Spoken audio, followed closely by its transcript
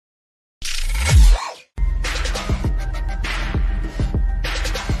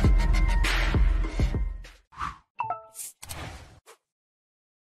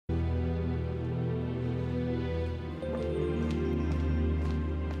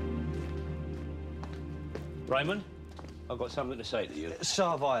Raymond, I've got something to say to you. So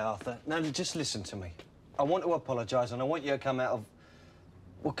have I, Arthur. Now, just listen to me. I want to apologise and I want you to come out of...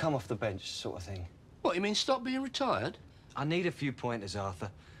 well, come off the bench sort of thing. What, you mean stop being retired? I need a few pointers,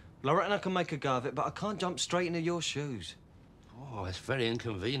 Arthur. Well, I reckon I can make a go of it, but I can't jump straight into your shoes. Oh, that's very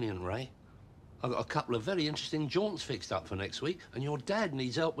inconvenient, Ray. I've got a couple of very interesting jaunts fixed up for next week, and your dad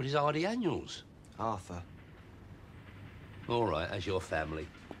needs help with his hardy annuals. Arthur. All right, as your family.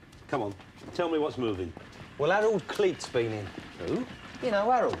 Come on, tell me what's moving. Well, Harold Cleek's been in. Who? You know,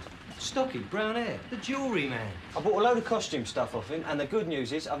 Harold. Stocky, brown hair, the jewellery man. I bought a load of costume stuff off him, and the good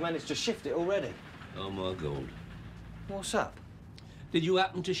news is I've managed to shift it already. Oh, my God. What's up? Did you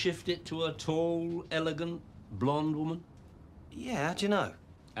happen to shift it to a tall, elegant, blonde woman? Yeah, how'd you know?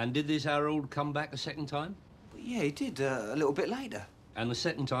 And did this Harold come back a second time? Well, yeah, he did, a little bit later. And the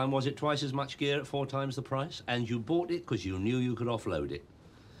second time, was it twice as much gear at 4 times the price? And you bought it because you knew you could offload it.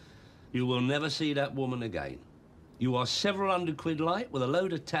 You will never see that woman again. You are several £100 light with a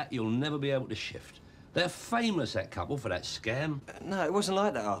load of tat you'll never be able to shift. They're famous, that couple, for that scam. No, it wasn't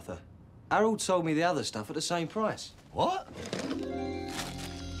like that, Arthur. Harold sold me the other stuff at the same price. What?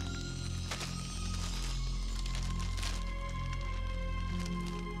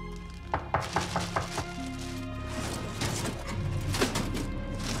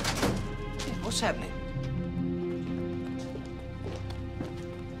 What's happening?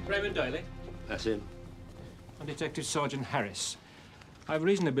 Raymond Daly. That's him. I'm Detective Sergeant Harris. I have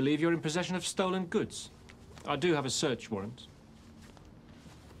reason to believe you're in possession of stolen goods. I do have a search warrant.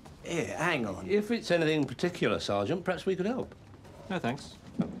 Here, hang on. If it's anything particular, Sergeant, perhaps we could help. No, thanks.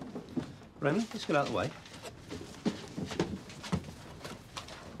 Raymond, let's get out of the way.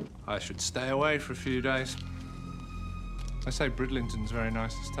 I should stay away for a few days. They say Bridlington's very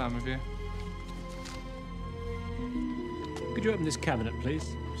nice this time of year. Could you open this cabinet, please?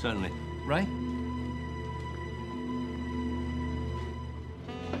 Certainly. Ray?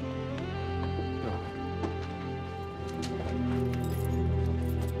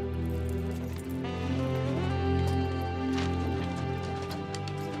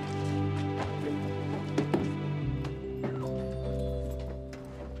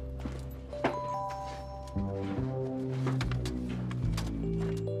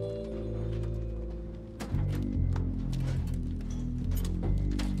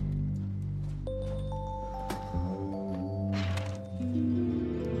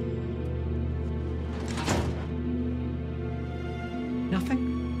 Nothing?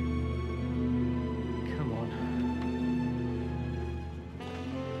 Come on.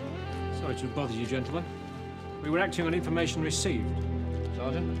 Sorry to have bothered you, gentlemen. We were acting on information received.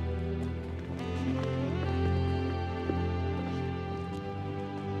 Sergeant?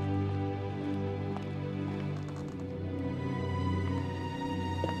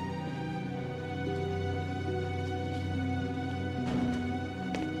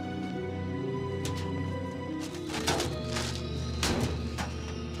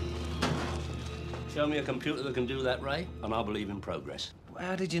 Show me a computer that can do that, Ray, and I'll believe in progress.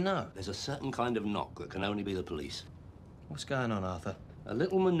 How did you know? There's a certain kind of knock that can only be the police. What's going on, Arthur? A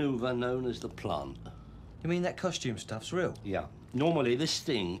little maneuver known as the plant. You mean that costume stuff's real? Yeah. Normally, this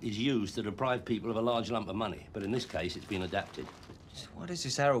sting is used to deprive people of a large lump of money, but in this case, it's been adapted. Why does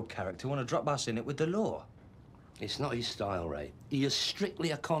this Harold character want to drop us in it with the law? It's not his style, Ray. He is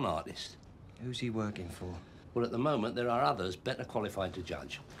strictly a con artist. Who's he working for? Well, at the moment, there are others better qualified to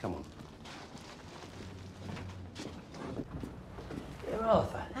judge. Come on. Here,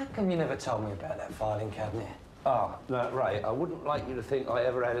 Arthur, how come you never told me about that filing cabinet? Ah, no, Ray, I wouldn't like you to think I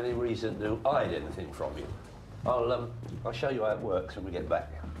ever had any reason to hide anything from you. I'll show you how it works when we get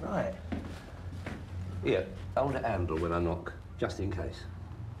back. Right. Here, hold the handle when I knock, just in case.